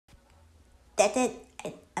That's it.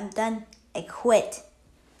 I'm done. I quit.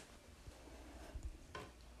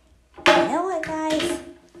 You know what, guys?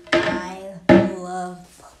 I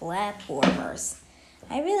love platformers.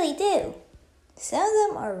 I really do. Some of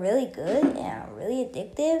them are really good and are really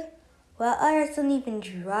addictive, while others don't even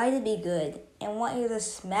try to be good and want you to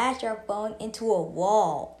smash your phone into a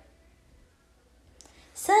wall.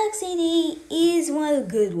 Sonic CD is one of the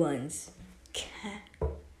good ones.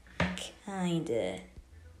 Kinda.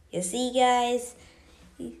 You see, guys,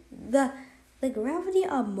 the gravity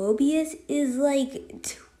on Mobius is like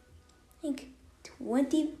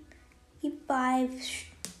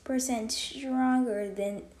 25% stronger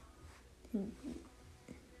than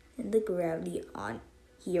the gravity on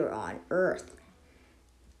here on Earth.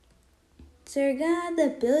 So you're gonna have to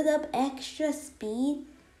build up extra speed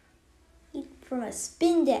from a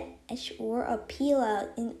spin dash or a peel out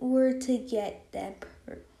in order to get that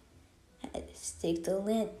stick the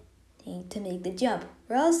landing to make the jump,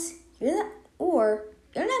 or else you're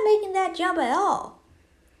not making that jump at all.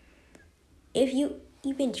 If you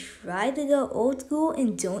even try to go old school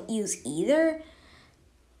and don't use either,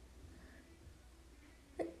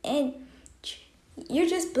 and you're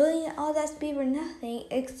just building all that speed for nothing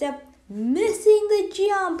except missing the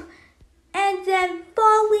jump and then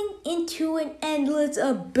falling into an endless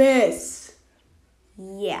abyss.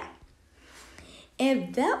 Yeah.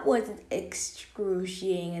 If that wasn't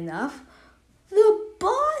excruciating enough, the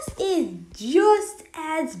boss is just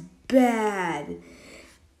as bad.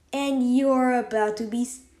 And you're about to be...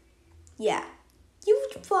 Yeah.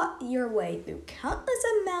 You've fought your way through countless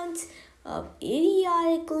amounts of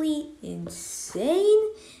idiotically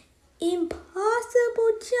insane,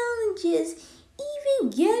 impossible challenges,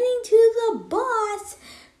 even getting to the boss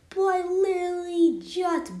by literally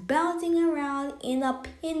just bouncing around in a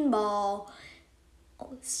pinball,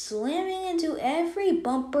 slamming into every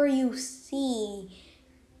bumper you see,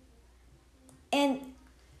 and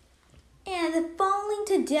falling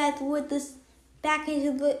to death with this back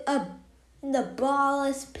into the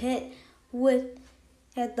ballless pit with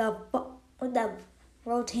the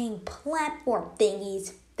rotating platform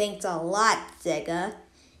thingies. Thanks a lot, Sega.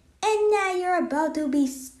 And now you're about to be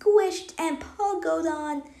squished and pogoed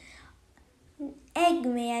on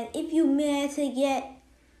Eggman if you manage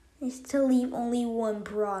to leave only one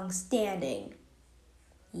prong standing.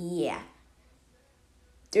 Yeah.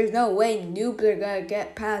 There's no way noobs are gonna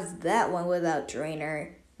get past that one without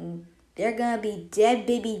trainer. They're gonna be dead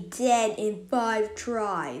baby dead in 5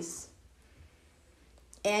 tries.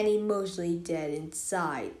 And emotionally dead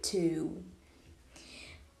inside too.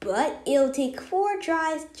 But it'll take 4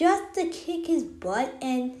 tries just to kick his butt,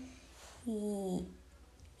 and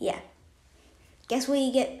yeah. Guess what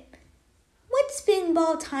you get? What's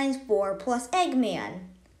Spinball times 4 plus Eggman?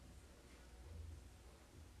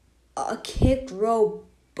 A kicked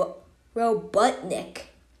Robotnik.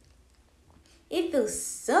 It feels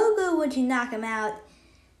so good when you knock him out.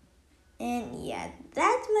 And yeah,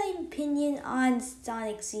 that's my opinion on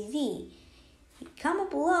Sonic CD. Comment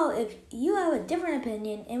below if you have a different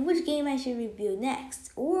opinion and which game I should review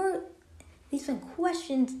next, or leave some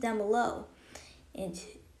questions down below.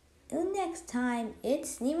 Until next time,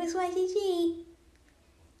 it's NemoXYCG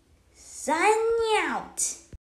signing out.